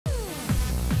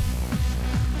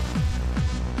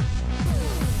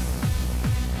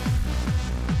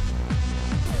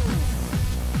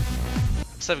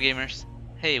What's up, gamers?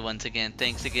 Hey, once again,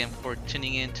 thanks again for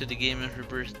tuning in to the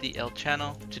GamersRebirthDL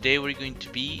channel. Today we're going to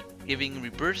be giving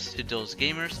rebirths to those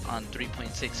gamers on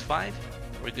 3.65.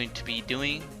 We're going to be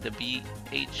doing the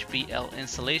VHBL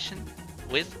installation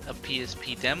with a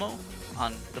PSP demo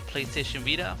on the PlayStation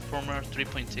Vita firmware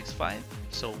 3.65.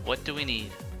 So what do we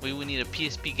need? We will need a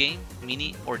PSP game,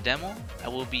 mini or demo. I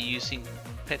will be using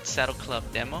Petz Saddle Club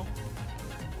Demo.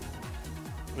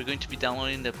 We're going to be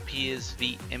downloading the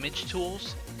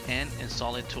PSVIMGTools and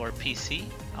install it to our PC.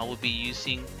 I will be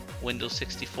using Windows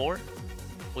 64.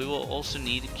 We will also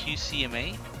need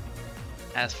QCMA.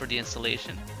 As for the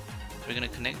installation, we're going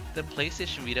to connect the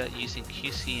PlayStation Vita using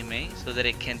QCMA so that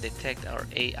it can detect our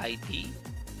AID.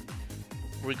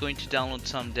 We're going to download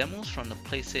some demos from the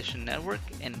PlayStation Network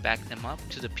and back them up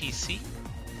to the PC.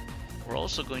 We're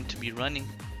also going to be running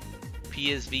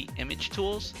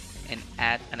PSVIMGTools and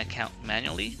add an account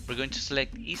manually. We're going to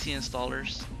select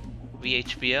EasyInstallers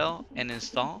VHBL and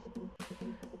install.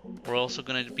 We're also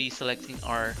going to be selecting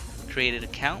our created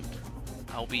account.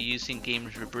 I'll be using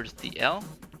GamersRebirthDL.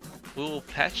 We will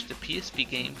patch the PSP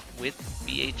game with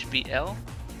VHBL,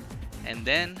 and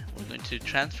then we're going to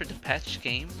transfer the patched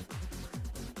game,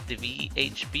 the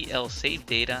VHBL save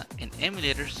data and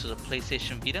emulators to the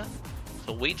PlayStation Vita.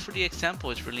 So wait for the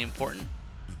example, it's really important.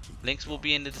 Links will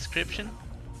be in the description.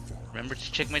 Remember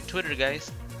to check my Twitter,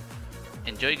 guys.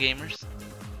 Enjoy, gamers.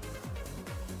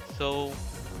 So,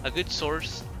 a good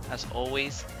source, as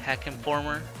always, Hack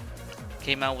Informer,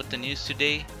 came out with the news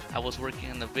today. I was working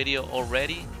on the video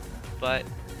already, but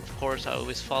of course I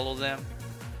always follow them.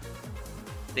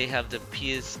 They have the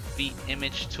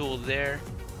PSVIMGTool there,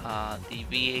 the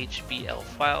VHBL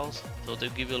files, so they'll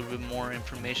give you a little bit more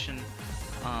information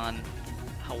on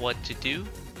what to do.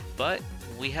 But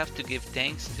we have to give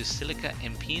thanks to Silica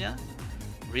and Pina.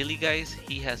 Really, guys,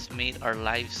 he has made our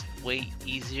lives way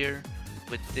easier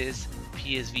with this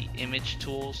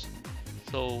PSVIMGTools.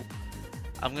 So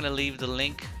I'm gonna leave the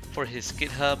link for his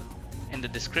GitHub in the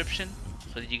description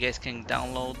so that you guys can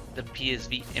download the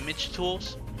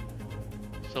PSVIMGTools.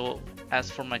 So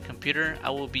as for my computer, I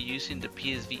will be using the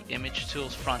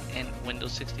PSVIMGTools front end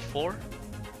Windows 64.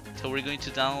 So we're going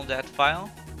to download that file,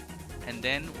 and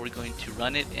then we're going to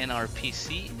run it in our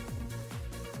PC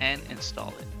and install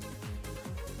it.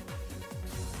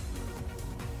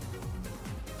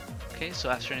 Okay, so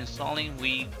after installing,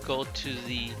 we go to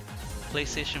the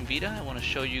PlayStation Vita. I want to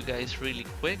show you guys really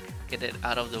quick, get it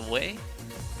out of the way,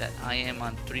 that I am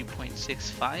on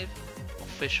 3.65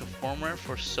 official firmware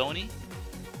for Sony.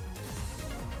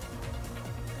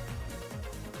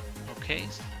 Okay,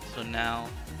 so now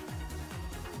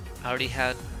I already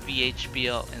had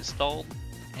VHBL installed,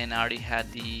 and I already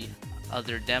had the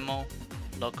other demo,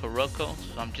 LocoRoc2,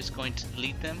 so I'm just going to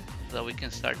delete them so that we can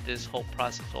start this whole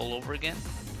process all over again.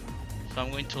 So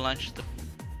I'm going to launch the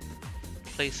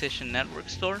PlayStation Network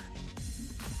Store,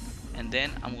 and then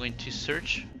I'm going to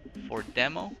search for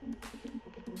demo.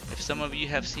 If some of you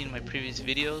have seen my previous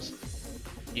videos,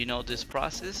 you know this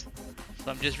process, so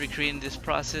I'm just recreating this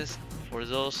process for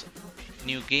those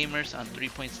new gamers on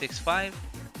 3.65,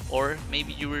 or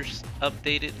maybe you were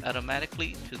updated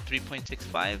automatically to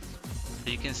 3.65. So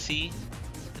you can see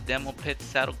the demo Petz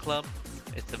Saddle Club,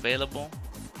 it's available.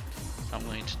 So I'm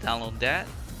going to download that.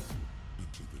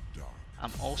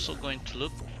 I'm also going to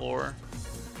look for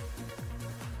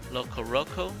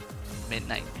LocoRoc2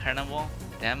 Midnight Carnival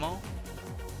Demo.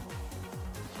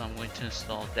 So I'm going to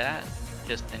install that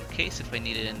just in case if I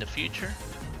need it in the future.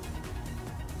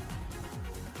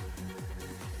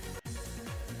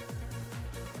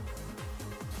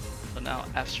 So now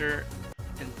after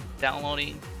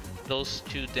downloading those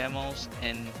two demos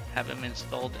and have them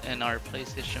installed in our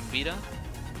PlayStation Vita,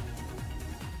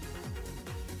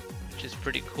 which is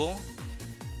pretty cool,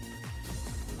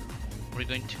 we're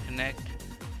going to connect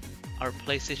our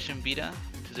PlayStation Vita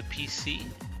to the PC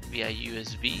via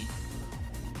USB.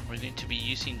 We're going to be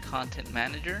using Content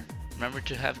Manager. Remember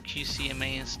to have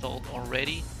QCMA installed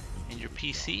already in your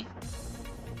PC.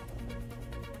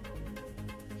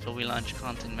 So we launch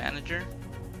Content Manager,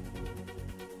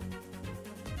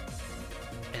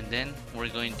 and then we're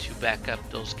going to back up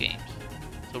those games.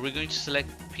 So we're going to select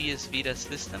PS Vita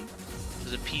System to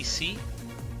the PC,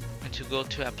 and to go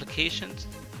to Applications,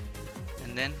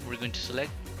 and then we're going to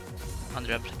select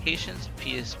under Applications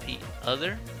PSP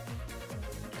Other,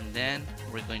 and then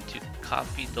we're going to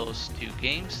copy those two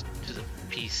games to the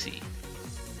PC.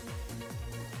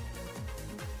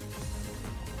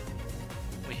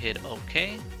 We hit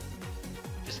OK.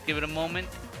 Just give it a moment.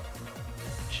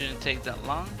 Shouldn't take that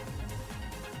long.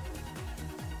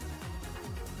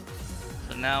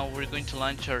 So now we're going to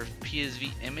launch our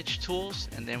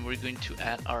PSVIMGTools, and then we're going to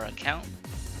add our account.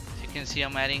 As you can see,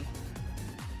 I'm adding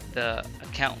the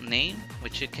account name,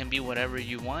 which it can be whatever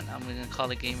you want. I'm going to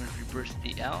call it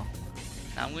GamersRebirthDL. Now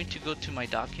I'm going to go to my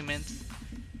documents,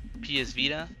 PS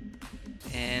Vita,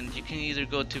 and you can either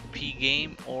go to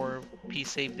pgame or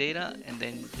psavedata, and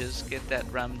then just get that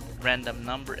random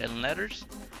number and letters,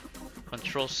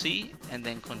 Control C and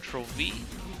then Control V,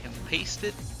 and paste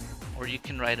it, or you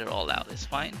can write it all out, it's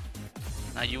fine.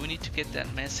 Now you will need to get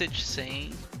that message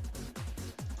saying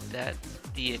that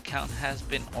the account has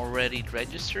been already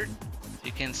registered.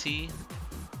 You can see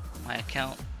my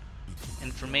account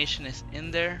information is in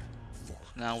there.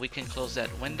 Now we can close that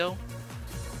window,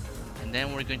 and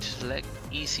then we're going to select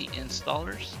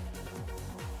EasyInstallers.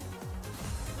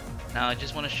 Now I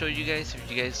just want to show you guys, if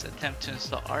you guys attempt to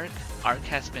install Arc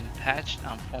has been patched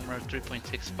on firmware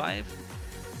 3.65,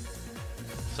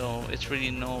 so it's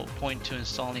really no point to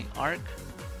installing Arc.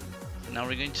 Now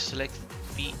we're going to select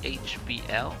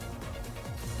VHBL.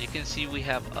 You can see we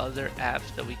have other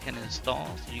apps that we can install,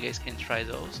 so you guys can try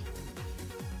those.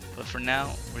 But for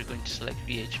now, we're going to select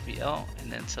VHBL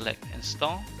and then select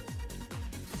install.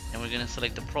 And we're going to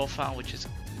select the profile, which is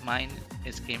mine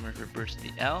is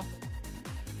GamersRebirthDL.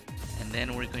 And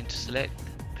then we're going to select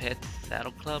Petz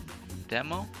Saddle Club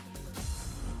Demo.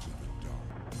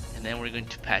 And then we're going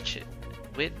to patch it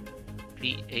with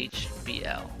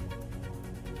VHBL.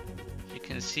 You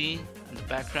can see in the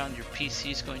background your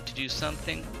PC is going to do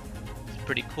something. It's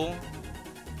pretty cool.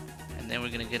 And then we're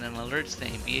going to get an alert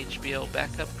saying VHBL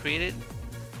backup created.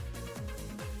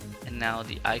 And now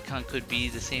the icon could be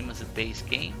the same as the base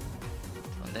game.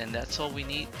 And then that's all we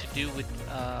need to do with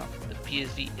the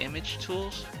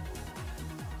PSVIMGTools.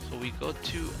 So we go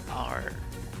to our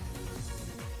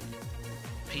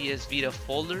PS Vita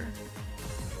folder,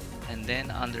 and then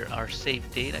under our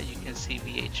saved data you can see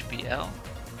VHBL.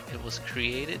 It was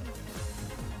created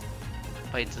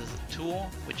by the tool,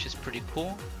 which is pretty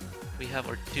cool. We have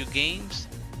our two games.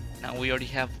 Now we already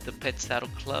have the Petz Saddle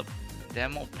Club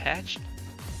Demo patched.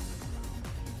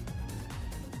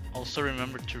 Also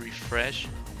remember to refresh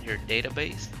your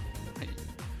database.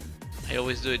 I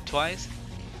always do it twice,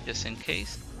 just in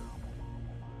case.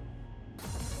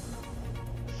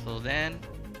 So then,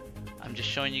 I'm just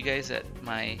showing you guys that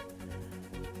my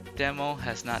demo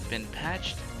has not been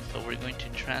patched. So we're going to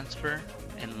transfer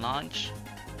and launch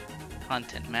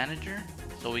Content Manager,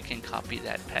 so we can copy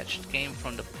that patched game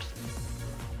from the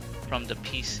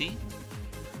PC.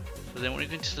 So then we're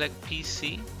going to select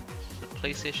PC, the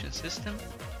PlayStation system.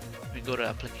 We go to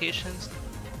Applications,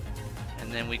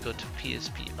 and then we go to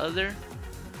PSP Other,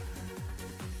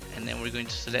 and then we're going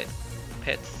to select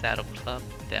Petz Saddle Club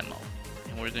Demo,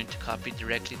 and we're going to copy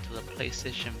directly to the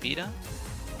PlayStation Vita.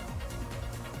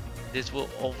 This will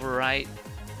overwrite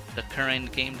the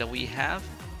current game that we have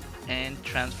and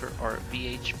transfer our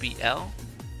VHBL.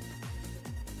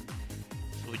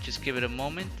 So we just give it a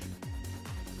moment.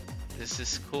 This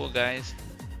is cool, guys,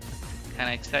 kind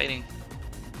of exciting.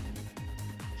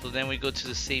 So then we go to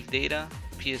the save data,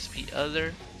 PSP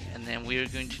Other, and then we are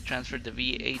going to transfer the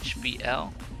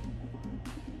VHBL,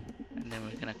 and then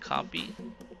we're going to copy.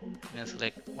 I'm going to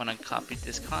select when I copy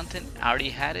this content. I already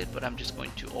had it, but I'm just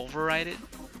going to overwrite it.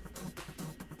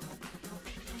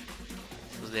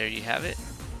 So there you have it.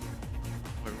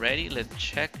 We're ready. Let's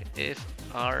check if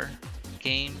our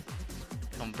game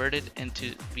converted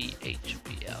into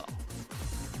VHBL.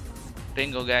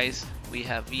 Bingo, guys, we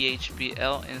have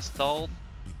VHBL installed.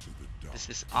 This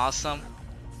is awesome.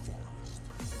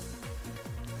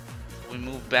 We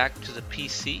move back to the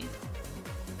PC.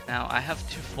 Now I have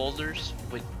two folders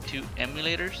with two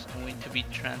emulators. I'm going to be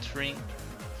transferring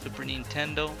Super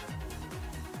Nintendo.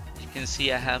 You can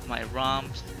see I have my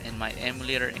ROMs and my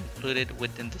emulator included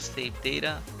within the save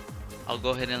data. I'll go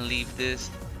ahead and leave this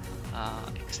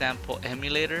example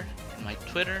emulator in my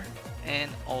Twitter and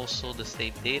also the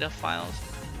save data files.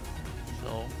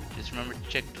 So just remember to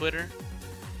check Twitter.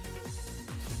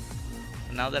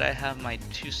 Now that I have my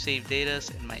two save datas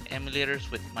and my emulators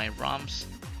with my ROMs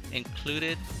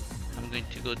included, I'm going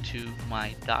to go to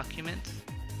my documents,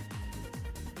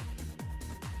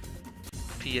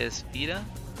 PS Vita,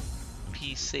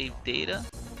 Save Data.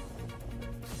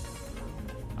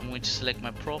 I'm going to select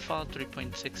my profile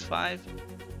 3.65.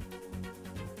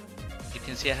 You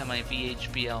can see I have my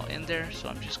VHBL in there, so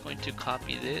I'm just going to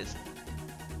copy this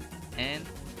and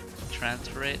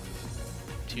transfer it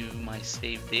to my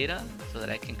save data so that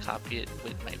I can copy it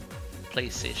with my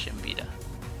PlayStation Vita.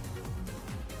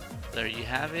 There you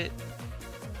have it,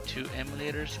 two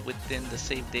emulators within the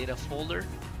save data folder.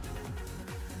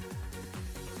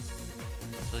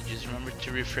 So just remember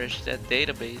to refresh that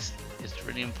database. It's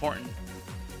really important.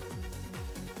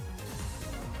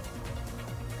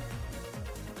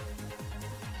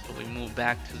 So we move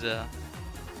back to the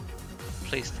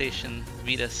PlayStation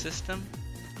Vita system.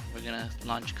 We're gonna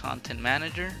launch Content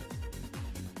Manager.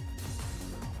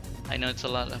 I know it's a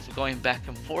lot of going back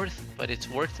and forth, but it's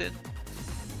worth it.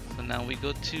 So now we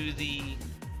go to the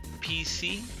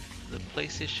PC, the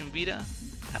PlayStation Vita,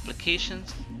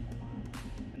 Applications,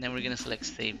 and then we're gonna select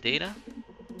Save Data,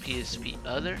 PSP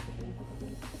Other.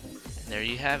 And there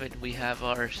you have it. We have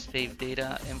our save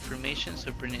data information,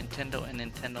 Super Nintendo and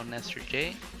Nintendo Nestor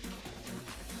J.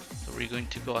 So we're going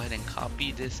to go ahead and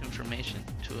copy this information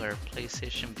to our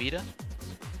PlayStation Vita.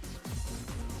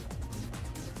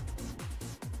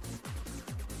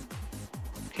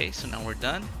 Okay, so now we're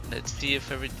done. Let's see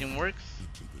if everything works.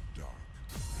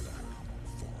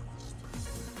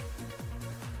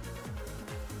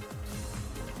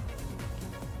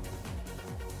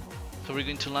 So we're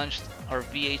going to launch our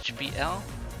VHBL.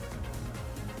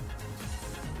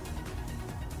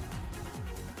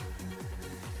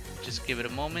 Just give it a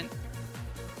moment.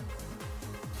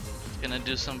 It's gonna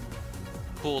do some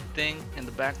cool thing in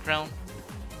the background.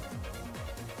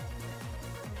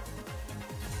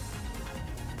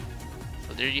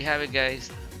 So there you have it, guys.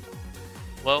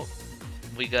 Well,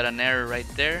 we got an error right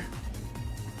there,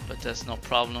 but that's no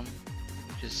problem.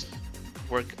 Just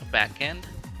work a back end.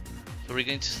 So we're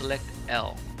going to select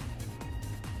L.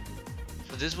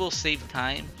 So this will save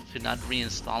time to not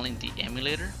reinstalling the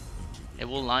emulator. It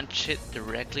will launch it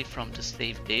directly from the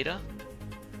save data.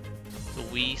 So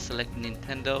we select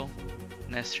Nintendo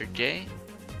Nestor J,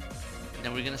 and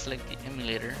then we're gonna select the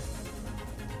emulator,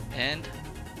 and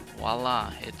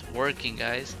voila, it's working,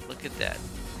 guys. Look at that.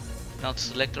 Now to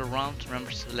select our ROMs,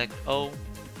 remember to select O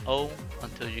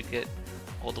until you get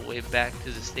all the way back to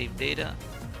the save data.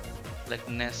 Select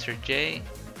Nestor J,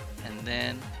 and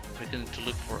then we're going to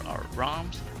look for our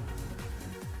ROMs.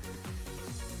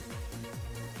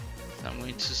 So I'm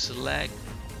going to select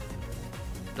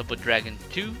Double Dragon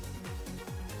 2.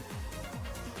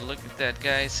 Look at that,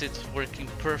 guys, it's working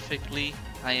perfectly.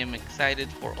 I am excited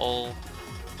for all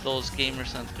those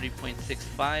gamers on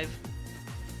 3.65.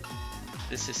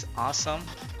 This is awesome.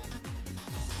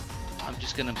 I'm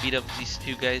just gonna beat up these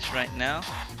two guys right now.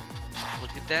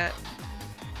 Look at that.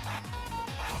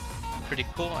 Pretty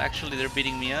cool. Actually, they're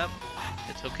beating me up.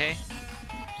 It's okay.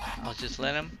 I'll just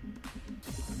let them.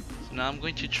 So now I'm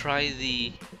going to try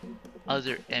the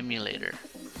other emulator.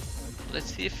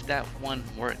 Let's see if that one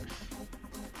works.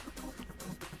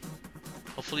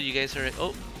 Hopefully you guys are...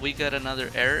 Oh, we got another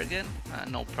error again.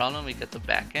 No problem. We got the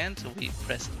back end. So we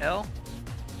press L.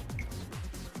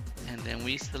 And then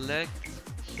we select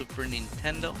Super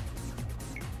Nintendo.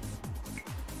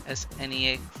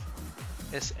 SNES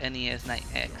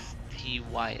 9X.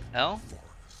 TYL.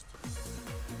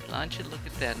 Launch it. Look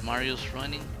at that. Mario's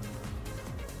running.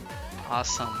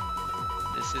 Awesome.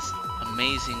 This is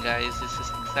amazing, guys. This is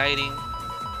exciting.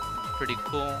 Pretty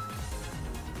cool.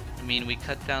 I mean, we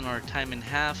cut down our time in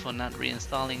half on not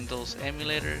reinstalling those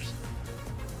emulators.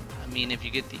 I mean, if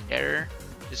you get the error,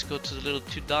 just go to the little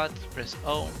two dots, press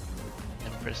O,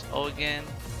 then press O again,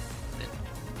 then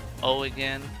O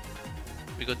again.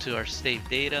 We go to our save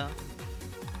data.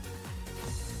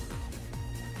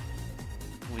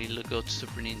 We go to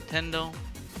Super Nintendo,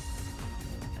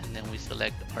 and then we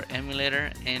select our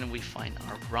emulator, and we find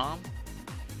our ROM.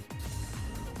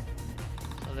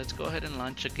 So let's go ahead and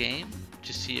launch a game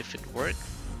to see if it works.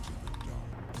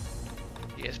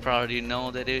 You guys probably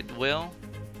know that it will.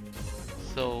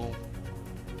 So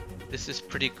this is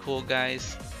pretty cool,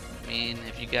 guys. I mean,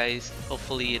 if you guys,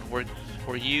 hopefully it works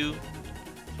for you.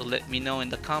 So let me know in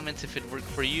the comments if it worked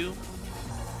for you.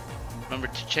 Remember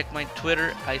to check my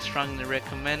Twitter. I strongly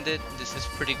recommend it. This is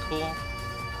pretty cool.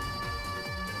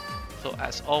 So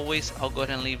as always, I'll go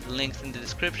ahead and leave links in the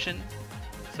description.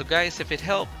 So guys, if it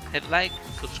helped, hit like,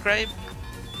 subscribe.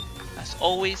 As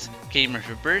always,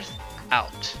 GamersRebirth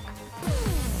out.